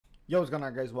Yo, what's going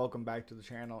on, guys? Welcome back to the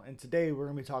channel. And today we're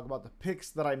going to be talking about the picks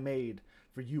that I made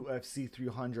for UFC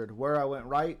 300, where I went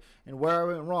right and where I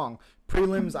went wrong.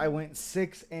 Prelims, I went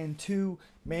 6-2.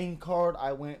 Main card,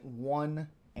 I went 1-4.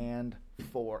 End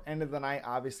of the night,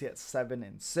 obviously at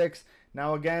 7-6.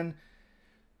 Now again,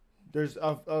 there's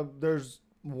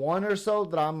one or so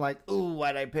that I'm like, ooh,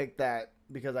 why'd I pick that?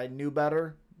 Because I knew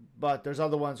better. But there's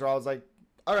other ones where I was like,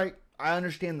 all right, I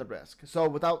understand the risk. So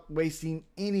without wasting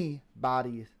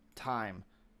anybody's time,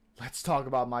 let's talk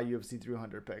about my UFC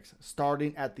 300 picks,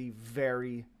 starting at the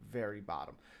very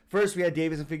bottom. First, we had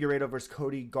Deiveson Figueiredo versus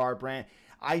Cody Garbrandt.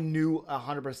 I knew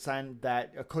 100%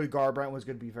 that Cody Garbrandt was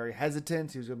going to be very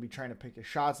hesitant. He was going to be trying to pick his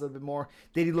shots a little bit more.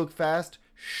 Did he look fast?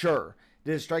 Sure.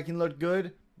 Did his striking look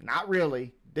good? Not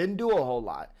really. Didn't do a whole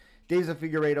lot. Deiveson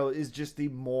Figueiredo is just the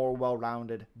more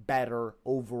well-rounded, better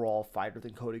overall fighter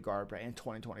than Cody Garbrandt in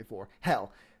 2024.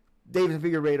 Hell, Deiveson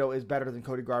Figueiredo is better than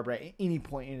Cody Garbrandt at any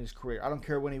point in his career. I don't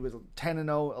care when he was 10-0,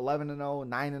 11-0,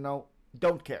 9-0.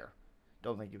 Don't care.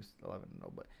 Don't think he was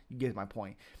 11-0, but you get my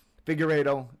point.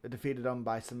 Figueiredo defeated him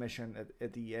by submission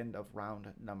at the end of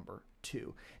round number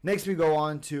 2. Next, we go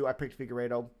on to, I picked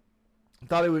Figueiredo.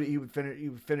 Thought he would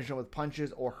finish him with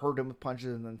punches or hurt him with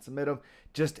punches and then submit him.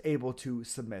 Just able to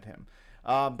submit him.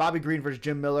 Bobby Green versus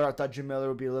Jim Miller. I thought Jim Miller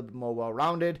would be a little bit more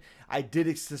well-rounded. I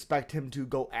did suspect him to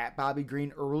go at Bobby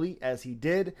Green early, as he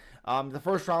did. The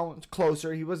first round was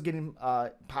closer. He was getting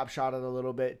pop shot at a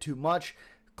little bit too much.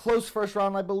 Close first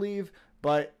round, I believe,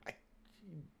 but I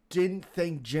didn't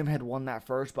think Jim had won that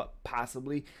first, but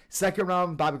possibly. Second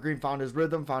round, Bobby Green found his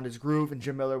rhythm, found his groove, and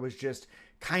Jim Miller was just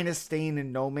kind of staying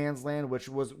in no man's land, which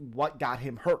was what got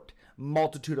him hurt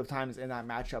multitude of times in that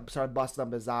matchup. Started busting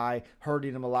up his eye,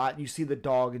 hurting him a lot. You see the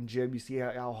dog in Jim. You see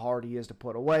how hard he is to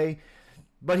put away.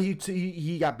 But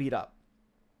he got beat up.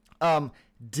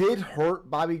 Did hurt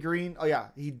Bobby Green. Oh, yeah,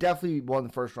 he definitely won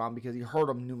the first round because he hurt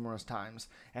him numerous times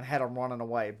and had him running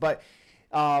away. But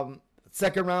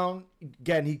second round,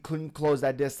 again, he couldn't close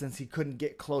that distance. He couldn't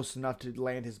get close enough to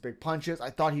land his big punches. I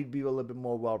thought he'd be a little bit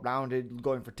more well-rounded,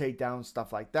 going for takedowns,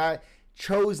 stuff like that.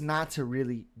 Chose not to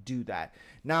really do that.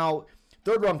 Now,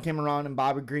 third round came around and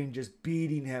Bobby Green just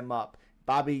beating him up.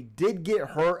 Bobby did get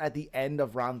hurt at the end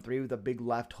of round 3 with a big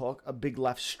left hook, a big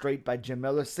left straight by Jim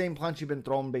Miller. Same punch he'd been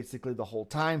throwing basically the whole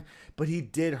time, but he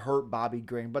did hurt Bobby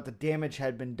Green. But the damage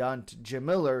had been done to Jim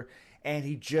Miller, and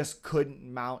he just couldn't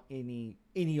mount any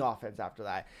offense after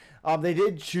that. They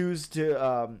did choose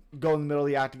to go in the middle of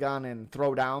the octagon and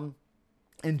throw down.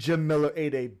 And Jim Miller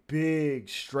ate a big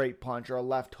straight punch or a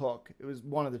left hook. It was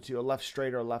one of the two, a left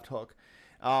straight or a left hook.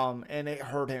 And it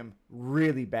hurt him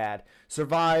really bad.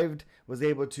 Survived, was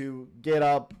able to get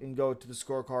up and go to the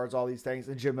scorecards, all these things.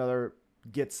 And Jim Miller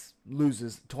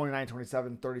loses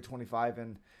 29-27, 30-25,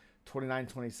 and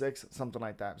 29-26, something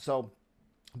like that. So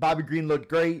Bobby Green looked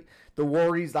great. The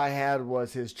worries I had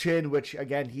was his chin, which,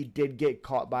 again, he did get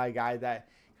caught by a guy that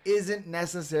isn't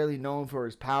necessarily known for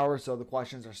his power, so the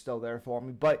questions are still there for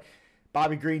me. But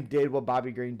Bobby Green did what Bobby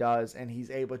Green does, and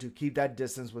he's able to keep that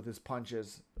distance with his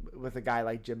punches with a guy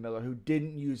like Jim Miller, who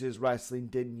didn't use his wrestling,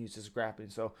 didn't use his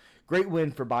grappling. So great win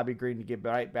for Bobby Green to get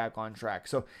right back on track.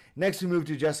 So next we move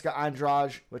to Jessica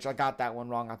Andrade, which I got that one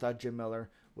wrong. I thought Jim Miller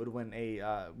would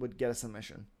get a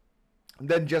submission. And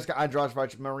then Jessica Andrade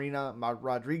fights Marina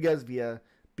Rodriguez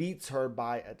beats her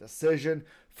by a decision.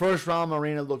 First round,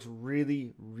 Marina looks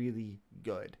really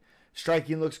good.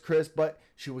 Striking looks crisp, but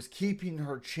she was keeping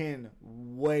her chin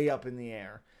way up in the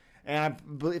air. And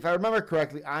if I remember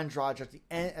correctly, Andrade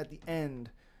at the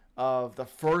end of the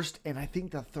first and I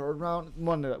think the third round,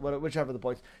 whichever the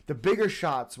points, the bigger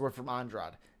shots were from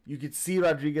Andrade. You could see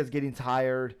Rodriguez getting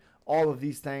tired, all of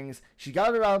these things. She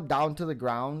got around down to the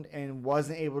ground and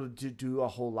wasn't able to do a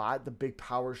whole lot. The big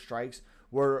power strikes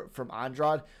were from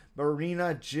Andrade.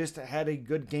 Marina just had a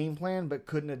good game plan but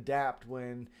couldn't adapt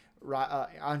when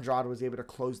Andrade was able to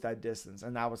close that distance,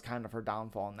 and that was kind of her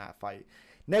downfall in that fight.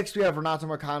 Next, we have Renato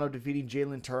Moicano defeating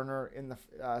Jalen Turner in the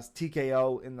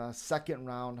TKO in the second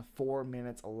round, 4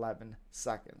 minutes 11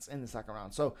 seconds in the second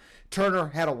round. So Turner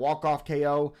had a walk-off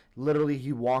KO. Literally,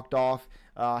 he walked off,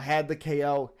 had the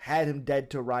KO, had him dead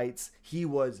to rights. He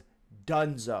was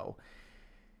donezo.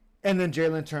 And then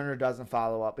Jalen Turner doesn't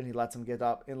follow up, and he lets him get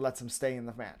up and lets him stay in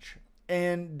the match.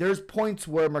 And there's points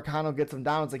where Moicano gets him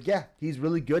down. It's like, yeah, he's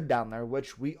really good down there,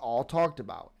 which we all talked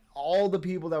about. All the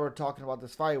people that were talking about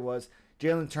this fight was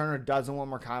Jalen Turner doesn't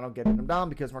want Moicano getting him down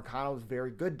because Moicano is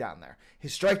very good down there.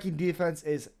 His striking defense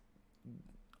is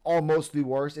almost the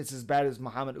worst. It's as bad as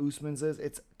Muhammad Usman's is.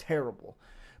 It's terrible.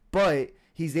 But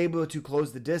he's able to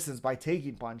close the distance by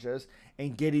taking punches,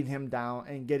 and getting him down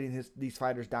and getting these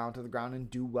fighters down to the ground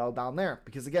and do well down there.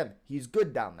 Because again, he's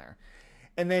good down there.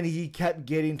 And then he kept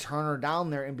getting Turner down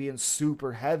there and being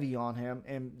super heavy on him.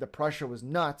 And the pressure was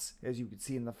nuts, as you could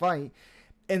see in the fight.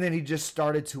 And then he just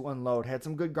started to unload. Had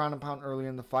some good ground and pound earlier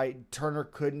in the fight. Turner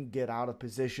couldn't get out of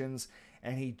positions.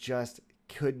 And he just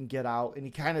couldn't get out. And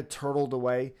he kind of turtled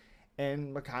away.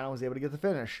 And Marcano was able to get the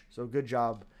finish. So good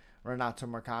job, Renato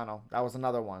Marcano. That was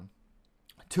another one.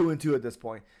 2-2 at this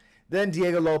point. Then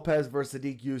Diego Lopez versus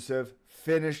Sadiq Youssef.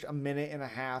 Finished a minute and a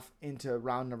half into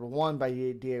round number 1 by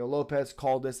Diego Lopez.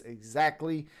 Called this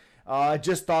exactly. I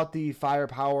just thought the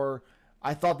firepower.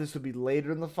 I thought this would be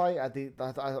later in the fight. I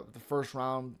thought the first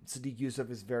round, Sadiq Youssef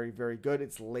is very, very good.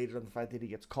 It's later in the fight that he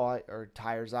gets caught or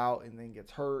tires out and then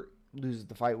gets hurt, loses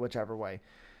the fight, whichever way.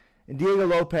 And Diego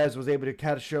Lopez was able to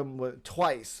catch him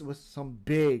twice with some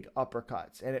big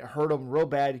uppercuts. And it hurt him real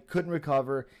bad. He couldn't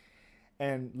recover.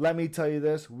 And let me tell you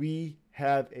this, we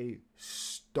have a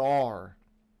star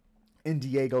in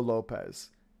Diego Lopez.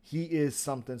 He is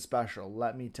something special,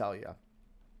 let me tell you.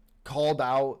 Called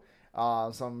out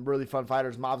some really fun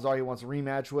fighters. Mavzar he wants a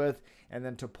rematch with. And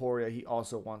then Topuria he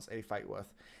also wants a fight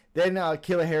with. Then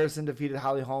Kayla Harrison defeated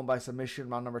Holly Holm by submission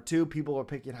round number 2. People were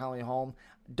picking Holly Holm.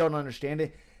 Don't understand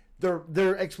it.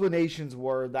 Their explanations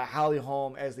were that Holly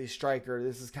Holm as a striker,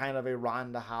 this is kind of a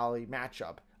Ronda Holly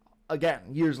matchup. Again,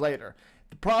 years later.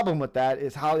 The problem with that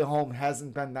is Holly Holm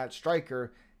hasn't been that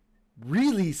striker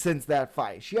really since that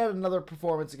fight. She had another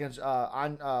performance against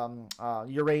Urain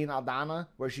Aldana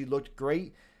where she looked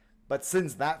great. But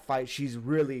since that fight, she's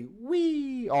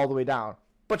really all the way down.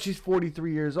 But she's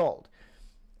 43 years old.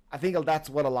 I think that's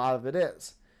what a lot of it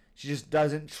is. She just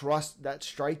doesn't trust that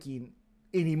striking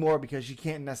anymore because she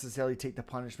can't necessarily take the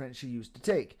punishment she used to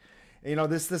take. You know,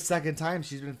 this is the second time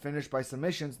she's been finished by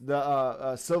submissions.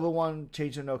 The Silva one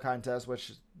changed to no contest,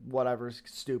 which, whatever, is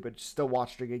stupid. Still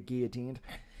watched her get guillotined.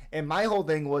 And my whole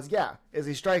thing was, yeah, as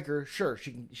a striker, sure,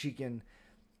 she can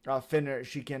finish.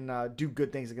 She can do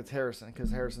good things against Harrison because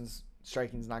Harrison's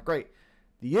striking is not great.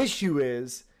 The issue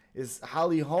is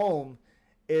Holly Holm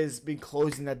is been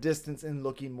closing that distance and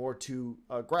looking more to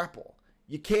grapple.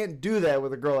 You can't do that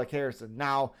with a girl like Harrison.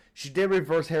 Now, she did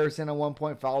reverse Harrison at one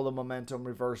point, followed the momentum,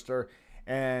 reversed her,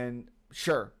 and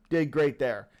sure, did great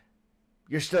there.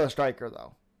 You're still a striker,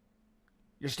 though.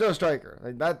 You're still a striker.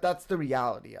 Like that's the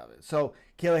reality of it. So,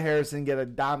 Kayla Harrison get a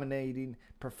dominating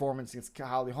performance against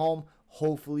Holly Holm.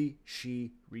 Hopefully,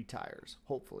 she retires.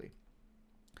 Hopefully.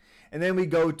 And then we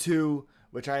go to,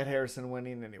 which I had Harrison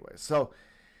winning anyway. So,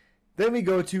 then we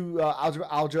go to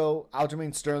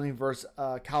Aljamain Sterling versus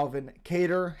Calvin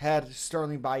Kattar. Had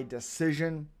Sterling by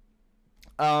decision.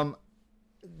 The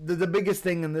biggest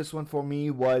thing in this one for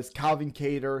me was Calvin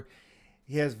Kattar.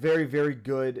 He has very, very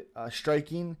good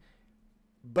striking,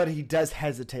 but he does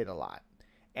hesitate a lot.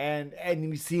 And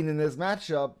we've seen in this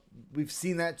matchup, we've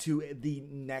seen that to the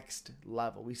next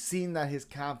level. We've seen that his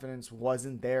confidence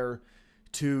wasn't there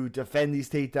to defend these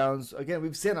takedowns. Again,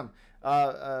 we've seen him.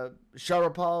 Magomed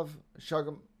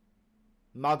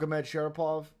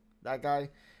Sharapov, that guy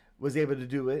was able to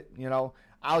do it. You know,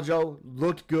 Aljo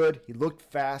looked good. He looked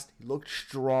fast. He looked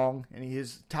strong. And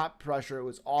his top pressure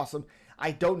was awesome. I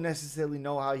don't necessarily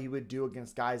know how he would do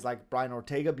against guys like Brian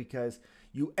Ortega because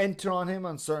you enter on him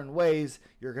on certain ways,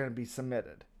 you're going to be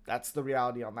submitted. That's the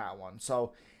reality on that one.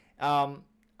 So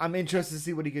I'm interested to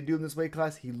see what he can do in this weight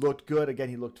class. He looked good. Again,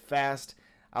 he looked fast.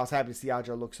 I was happy to see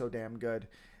Aljo look so damn good.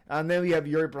 And then we have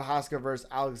Yuri Prohaska versus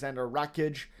Alexander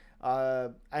Rakic. I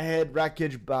had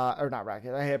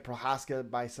I had Prohaska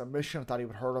by submission. I thought he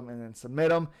would hurt him and then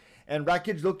submit him. And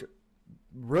Rakic looked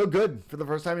real good for the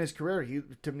first time in his career. He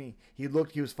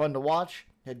was fun to watch.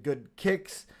 Had good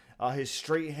kicks. His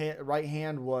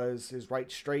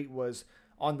right straight was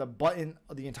on the button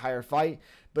of the entire fight.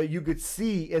 But you could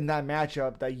see in that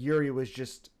matchup that Yuri was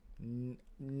just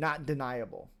not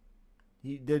deniable.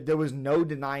 There was no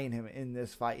denying him in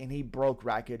this fight, and he broke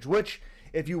Rakic, which,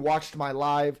 if you watched my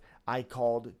live, I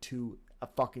called to a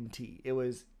fucking T. It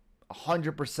was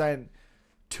 100%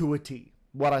 to a T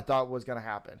what I thought was going to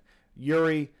happen.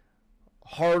 Yuri,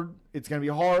 hard. It's going to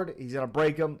be hard. He's going to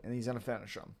break him, and he's going to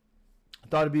finish him. I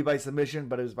thought it'd be by submission,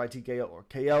 but it was by TKO or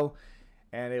KO,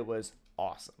 and it was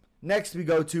awesome. Next, we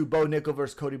go to Bo Nickel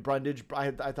versus Cody Brundage. I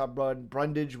thought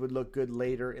Brundage would look good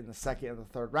later in the second and the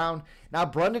third round. Now,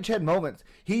 Brundage had moments.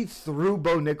 He threw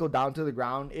Bo Nickel down to the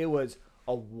ground. It was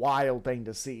a wild thing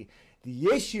to see. The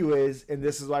issue is, and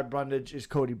this is why Brundage is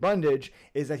Cody Brundage,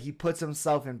 is that he puts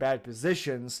himself in bad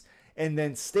positions and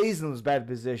then stays in those bad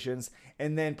positions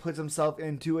and then puts himself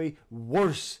into a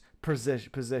worse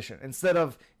position. Instead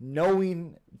of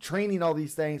training all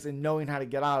these things and knowing how to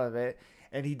get out of it,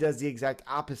 and he does the exact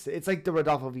opposite. It's like the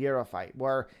Rodolfo Vieira fight,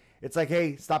 where it's like,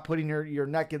 hey, stop putting your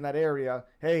neck in that area.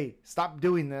 Hey, stop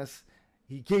doing this.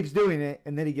 He keeps doing it,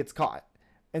 and then he gets caught.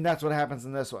 And that's what happens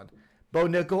in this one. Bo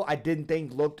Nickel, I didn't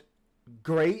think looked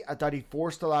great. I thought he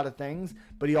forced a lot of things,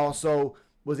 but he also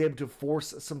was able to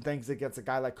force some things against a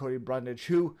guy like Cody Brundage,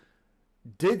 who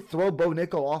did throw Bo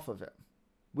Nickel off of him.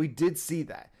 We did see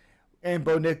that. And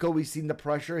Bo Nickel, we've seen the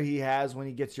pressure he has when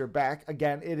he gets your back.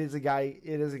 Again, it is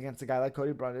against a guy like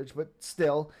Cody Brundage, but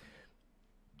still,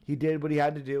 he did what he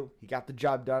had to do. He got the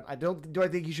job done. Do I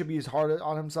think he should be as hard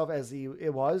on himself as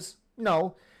it was?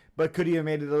 No. But could he have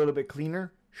made it a little bit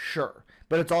cleaner? Sure.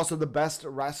 But it's also the best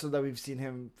wrestler that we've seen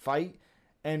him fight.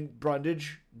 And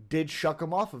Brundage did shuck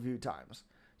him off a few times.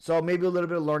 So maybe a little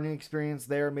bit of learning experience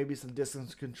there. Maybe some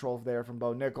distance control there from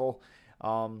Bo Nickel.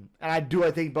 And I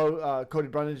think Cody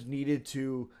Brundage needed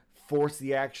to force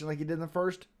the action like he did in the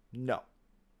first. No.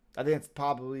 I think it's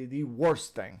probably the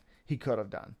worst thing he could have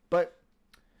done. But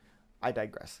I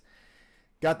digress.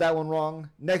 Got that one wrong.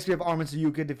 Next, we have Arman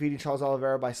Tsarukyan defeating Charles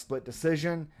Oliveira by split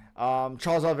decision.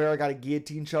 Charles Oliveira got a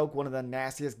guillotine choke, one of the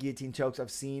nastiest guillotine chokes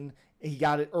I've seen. He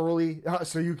got it early.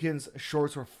 Tsarukyan's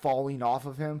shorts were falling off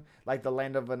of him, like the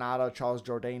Lando Venata Charles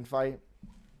Jourdain fight,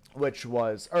 which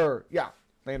was, Lando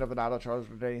Venata Charles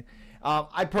Jourdain.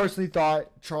 I personally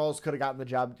thought Charles could have gotten the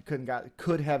job,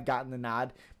 could have gotten the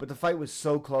nod, but the fight was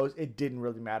so close, it didn't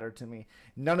really matter to me.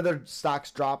 None of their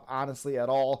stocks dropped, honestly, at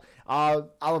all.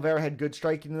 Oliveira had good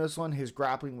striking in this one. His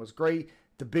grappling was great.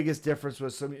 The biggest difference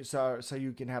was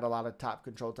Tsarukyan had a lot of top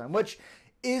control time, which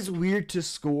is weird to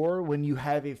score when you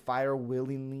have a fighter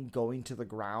willingly going to the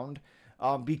ground,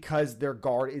 because their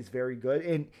guard is very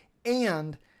good.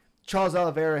 And Charles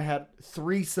Oliveira had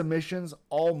 3 submissions,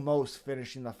 almost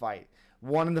finishing the fight.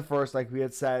 One in the first, like we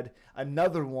had said.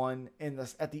 Another one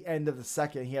at the end of the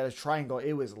second. He had a triangle.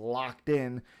 It was locked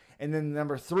in. And then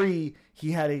number 3,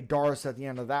 he had a Doris at the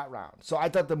end of that round. So I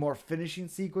thought the more finishing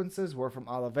sequences were from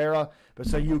Oliveira. But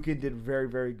Tsarukyan did very,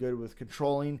 very good with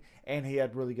controlling. And he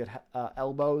had really good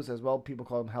elbows as well. People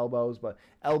call them elbows, but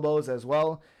elbows as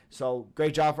well. So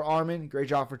great job for Arman. Great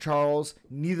job for Charles.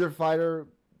 Neither fighter...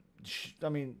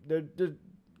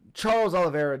 Charles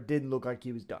Oliveira didn't look like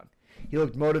he was done. He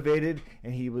looked motivated,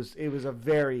 and it was a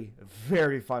very,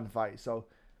 very fun fight. So,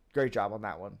 great job on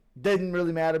that one. Didn't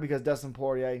really matter because Dustin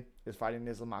Poirier is fighting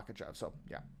Islam Makhachev. So,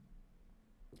 yeah.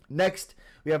 Next,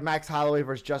 we have Max Holloway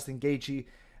versus Justin Gaethje.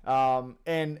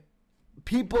 And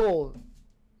people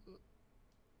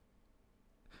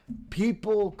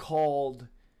called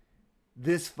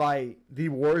this fight the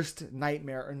worst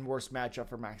nightmare and worst matchup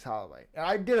for Max Holloway. And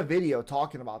I did a video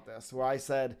talking about this where I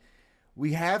said,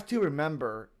 we have to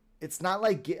remember, it's not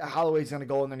like Holloway's going to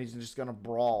go and then he's just going to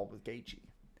brawl with Gaethje.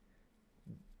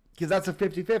 Because that's a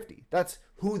 50-50. That's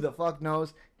who the fuck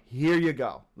knows. Here you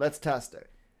go. Let's test it.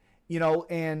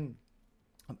 And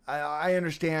I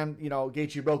understand,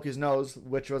 Gaethje broke his nose,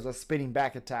 which was a spinning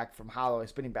back attack from Holloway,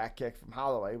 spinning back kick from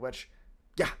Holloway, which,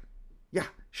 yeah,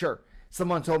 sure.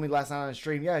 Someone told me last night on the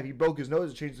stream, if he broke his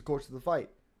nose, it changed the course of the fight.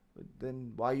 But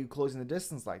then why are you closing the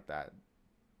distance like that?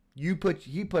 He put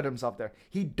himself there.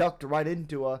 He ducked right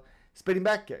into a spinning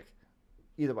back kick.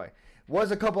 Either way. Was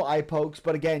a couple eye pokes,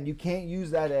 but again, you can't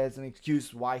use that as an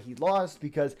excuse why he lost,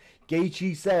 because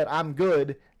Gaethje said, I'm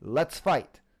good, let's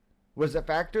fight. Was it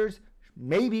factors?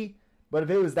 Maybe. But if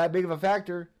it was that big of a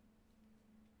factor,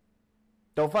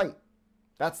 don't fight.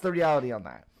 That's the reality on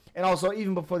that. And also,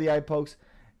 even before the eye pokes,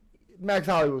 Max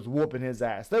Holloway was whooping his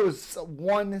ass. There was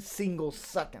one single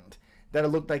second that it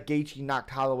looked like Gaethje knocked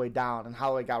Holloway down, and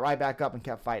Holloway got right back up and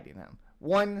kept fighting him.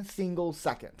 One single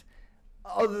second.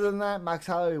 Other than that, Max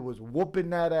Holloway was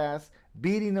whooping that ass,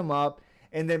 beating him up,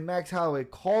 and then Max Holloway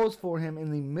calls for him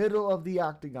in the middle of the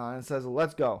octagon and says,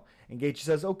 let's go. And Gaethje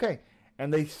says, okay.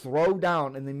 And they throw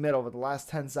down in the middle of the last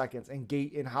 10 seconds,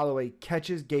 and Holloway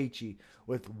catches Gaethje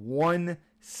with 1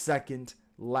 second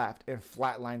left and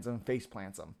flatlines him and face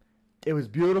plants him. It was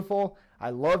beautiful. I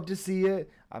love to see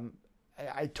it.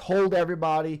 I told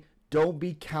everybody, don't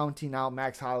be counting out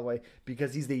Max Holloway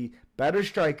because he's the better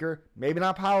striker. Maybe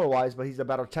not power-wise, but he's a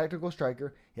better technical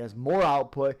striker. He has more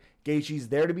output. Gaethje's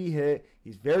there to be hit.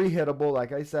 He's very hittable,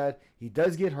 like I said. He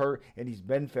does get hurt, and he's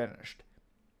been finished.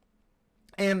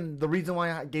 And the reason why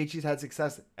Gaethje's had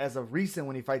success as of recent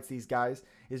when he fights these guys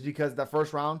is because that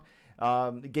first round,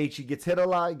 Gaethje gets hit a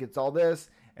lot, gets all this,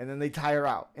 and then they tire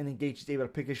out. And then Gaethje's able to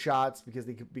pick his shots because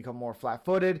they could become more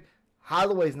flat-footed.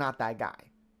 Holloway's not that guy.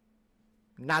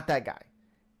 Not that guy.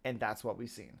 And that's what we've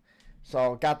seen.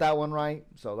 So, got that one right.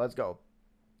 So, let's go.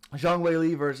 Zhang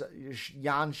Weili versus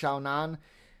Yan Xiaonan.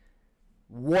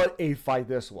 What a fight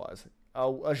this was.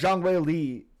 Zhang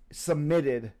Weili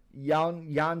submitted Yan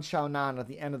Xiaonan at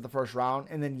the end of the first round,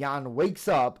 and then Yan wakes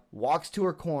up, walks to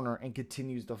her corner, and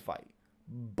continues the fight.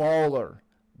 Baller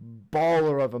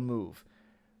of a move.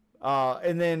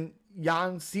 And then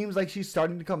Yan seems like she's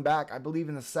starting to come back. I believe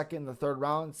in the second and the third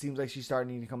round, it seems like she's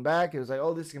starting to come back. It was like,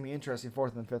 oh, this is going to be interesting,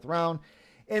 fourth and fifth round.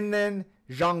 And then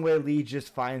Zhang Weili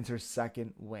just finds her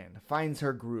second win, finds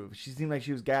her groove. She seemed like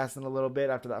she was gassing a little bit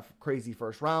after that crazy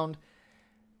first round.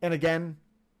 And again,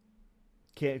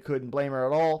 couldn't blame her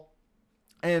at all.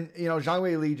 And, you know, Zhang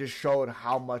Weili just showed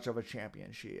how much of a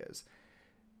champion she is.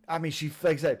 I mean,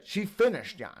 like I said, she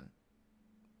finished Yan.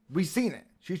 We seen it.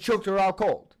 She choked her out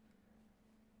cold.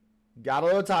 Got a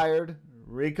little tired,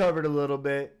 recovered a little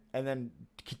bit, and then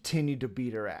continued to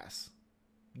beat her ass.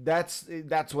 That's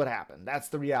what happened. That's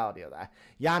the reality of that.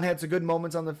 Yan had some good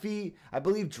moments on the feet. I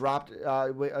believe dropped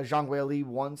Zhang Weili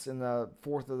once in the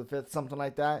fourth or the fifth, something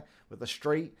like that, with a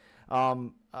straight.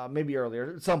 Maybe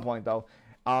earlier. At some point, though.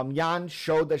 Yan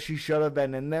showed that she should have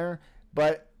been in there,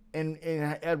 but in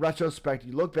retrospect,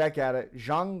 you look back at it,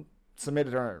 Zhang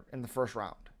submitted her in the first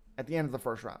round, at the end of the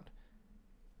first round.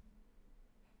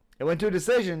 It went to a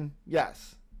decision,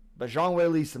 yes, but Zhang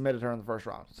Weili submitted her in the first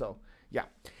round. So, yeah.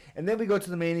 And then we go to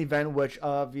the main event, which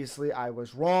obviously I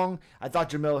was wrong. I thought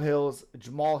Jamal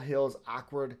Hill's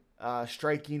awkward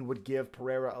striking would give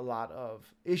Pereira a lot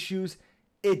of issues.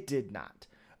 It did not.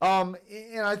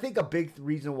 And I think a big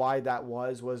reason why that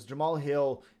was Jamal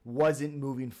Hill wasn't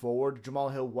moving forward. Jamal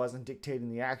Hill wasn't dictating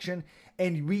the action.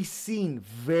 And we seen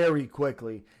very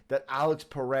quickly that Alex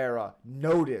Pereira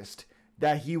noticed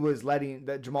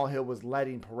that Jamal Hill was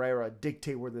letting Pereira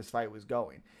dictate where this fight was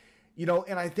going. You know,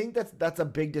 and I think that's a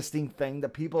big distinct thing that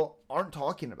people aren't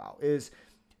talking about is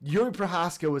Yuri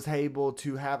Prochazka was able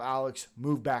to have Alex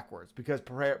move backwards because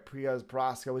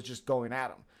Prochazka was just going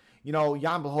at him. You know,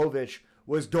 Jan Blachowicz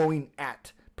was going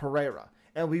at Pereira.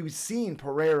 And we've seen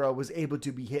Pereira was able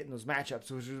to be hit in those matchups,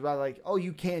 which was about like, oh,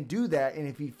 you can't do that. And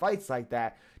if he fights like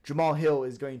that, Jamal Hill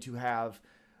is going to have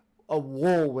a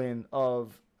whirlwind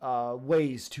of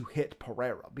ways to hit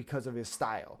Pereira because of his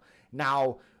style.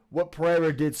 Now, what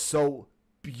Pereira did so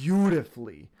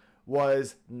beautifully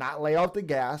was not lay off the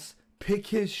gas, pick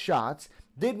his shots,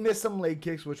 did miss some leg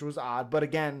kicks, which was odd. But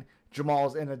again,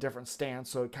 Jamal's in a different stance,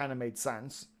 so it kind of made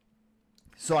sense.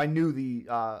 So I knew the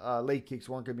leg kicks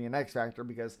weren't going to be an X factor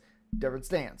because different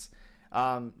stance.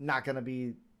 Not going to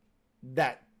be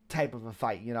that type of a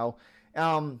fight, you know.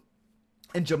 And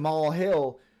Jamal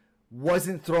Hill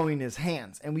wasn't throwing his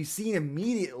hands. And we see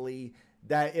immediately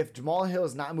that if Jamal Hill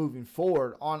is not moving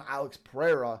forward on Alex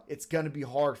Pereira, it's going to be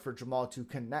hard for Jamal to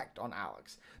connect on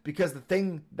Alex. Because the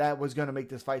thing that was going to make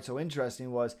this fight so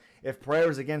interesting was if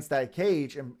Pereira's against that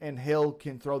cage and Hill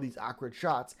can throw these awkward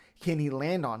shots, can he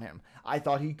land on him? I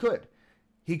thought he could.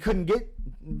 He couldn't get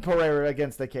Pereira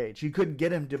against the cage. He couldn't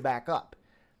get him to back up.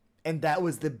 And that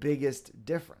was the biggest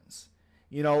difference.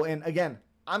 You know, and again,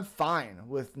 I'm fine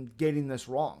with getting this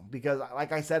wrong because,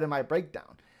 like I said in my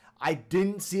breakdown, I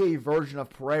didn't see a version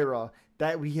of Pereira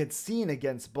that we had seen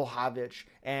against Blachowicz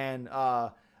and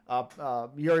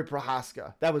Yuri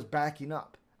Prochazka that was backing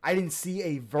up. I didn't see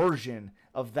a version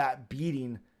of that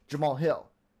beating Jamal Hill.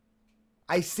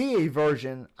 I see a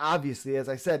version, obviously, as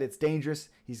I said, it's dangerous.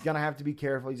 He's going to have to be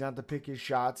careful. He's going to have to pick his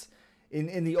shots.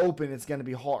 In the open, it's going to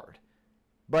be hard.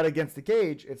 But against the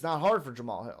cage, it's not hard for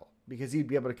Jamal Hill because he'd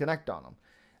be able to connect on him.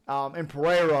 And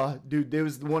Pereira, dude, it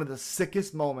was one of the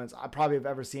sickest moments I probably have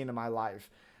ever seen in my life.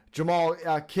 Jamal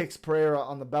kicks Pereira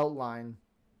on the belt line.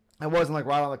 It wasn't like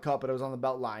right on the cut, but it was on the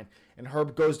belt line. And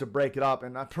Herb goes to break it up,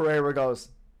 and Pereira goes.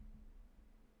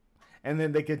 And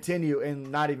then they continue,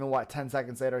 and not even, 10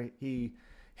 seconds later, he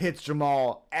hits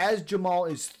Jamal. As Jamal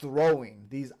is throwing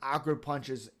these awkward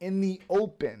punches in the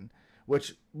open,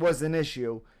 which was an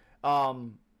issue,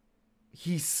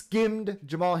 he skimmed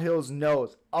Jamal Hill's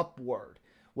nose upward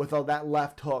with that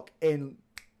left hook, and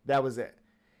that was it.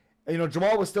 You know,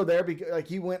 Jamal was still there because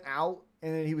he went out,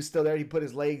 and then he was still there. He put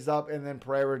his legs up, and then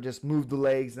Pereira just moved the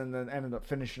legs and then ended up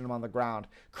finishing him on the ground.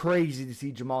 Crazy to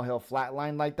see Jamal Hill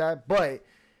flatline like that. But,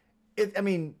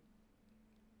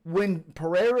 when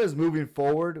Pereira is moving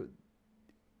forward,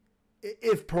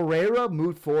 if Pereira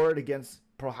moved forward against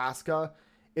Prochazka,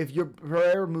 if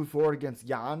Pereira moved forward against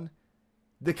Yan,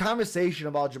 the conversation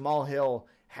about Jamal Hill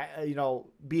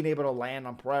being able to land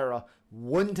on Pereira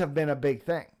wouldn't have been a big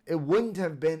thing. It wouldn't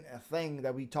have been a thing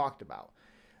that we talked about.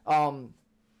 So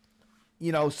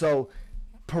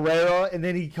Pereira, and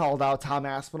then he called out Tom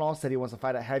Aspinall, said he wants to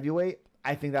fight at heavyweight.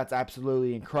 I think that's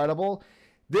absolutely incredible.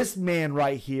 This man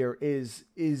right here is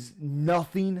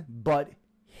nothing but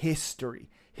history.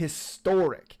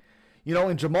 Historic. You know,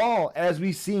 and Jamal, as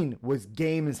we've seen, was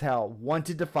game as hell.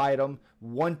 Wanted to fight him,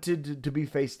 wanted to be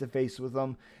face-to-face with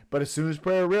him. But as soon as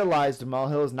Pereira realized Jamal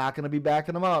Hill is not going to be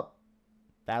backing him up,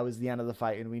 that was the end of the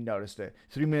fight, and we noticed it.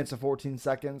 3 minutes and 14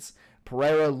 seconds.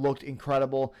 Pereira looked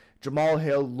incredible. Jamal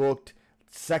Hill looked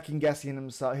second-guessing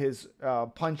himself, his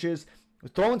punches.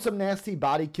 Throwing some nasty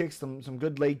body kicks, some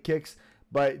good leg kicks,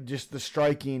 but just the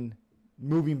striking,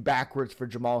 moving backwards for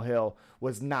Jamal Hill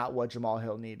was not what Jamal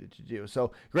Hill needed to do.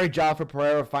 So great job for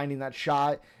Pereira finding that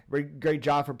shot. Great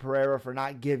job for Pereira for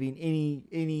not giving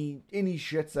any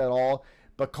shits at all,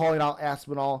 but calling out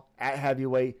Aspinall at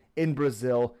heavyweight in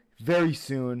Brazil very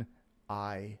soon.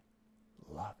 I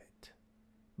love it.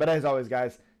 But as always,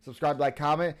 guys, subscribe, like,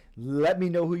 comment. Let me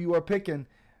know who you are picking.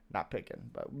 Not picking,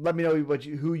 but let me know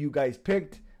who you guys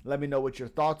picked. Let me know what your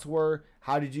thoughts were.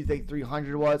 How did you think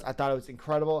 300 was? I thought it was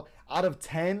incredible. Out of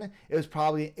 10, it was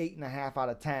probably an 8.5 out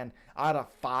of 10. Out of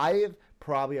 5,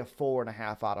 probably a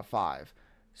 4.5 out of 5.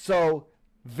 So,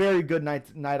 very good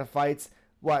night of fights.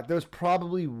 There was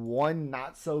probably one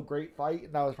not so great fight,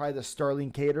 and that was probably the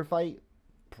Sterling Cater fight.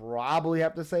 Probably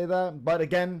have to say that. But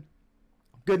again,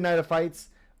 good night of fights.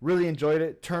 Really enjoyed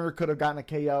it. Turner could have gotten a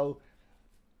KO.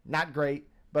 Not great.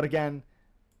 But again,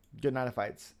 good night of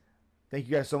fights. Thank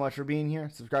you guys so much for being here.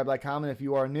 Subscribe, like, comment if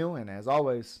you are new. And as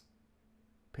always,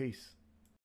 peace.